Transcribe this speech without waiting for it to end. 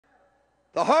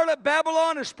The Harlot of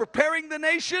Babylon is preparing the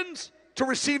nations to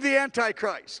receive the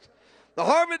Antichrist. The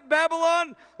Harlot of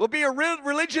Babylon will be a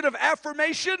religion of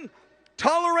affirmation,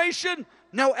 toleration,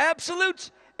 no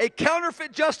absolutes, a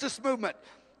counterfeit justice movement.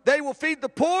 They will feed the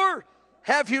poor,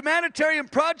 have humanitarian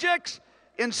projects,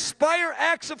 inspire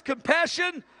acts of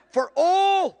compassion for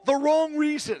all the wrong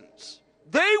reasons.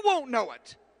 They won't know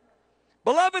it.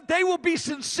 Beloved, they will be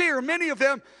sincere, many of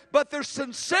them, but their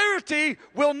sincerity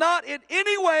will not in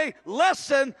any way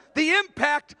lessen the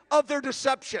impact of their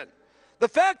deception. The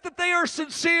fact that they are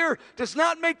sincere does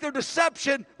not make their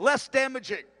deception less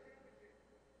damaging.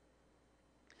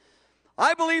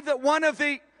 I believe that one of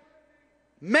the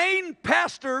main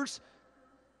pastors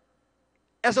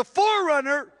as a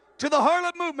forerunner to the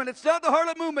Harlot movement, it's not the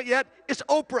Harlot movement yet, it's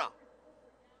Oprah.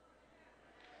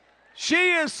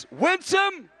 She is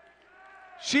winsome,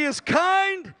 she is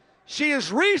kind, she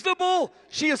is reasonable,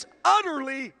 she is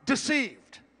utterly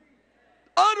deceived.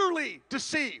 Utterly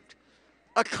deceived.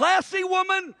 A classy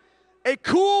woman, a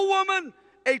cool woman,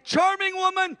 a charming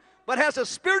woman, but has a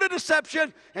spirit of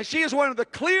deception, and she is one of the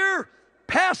clear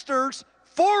pastors,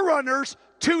 forerunners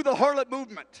to the Harlot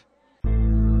movement.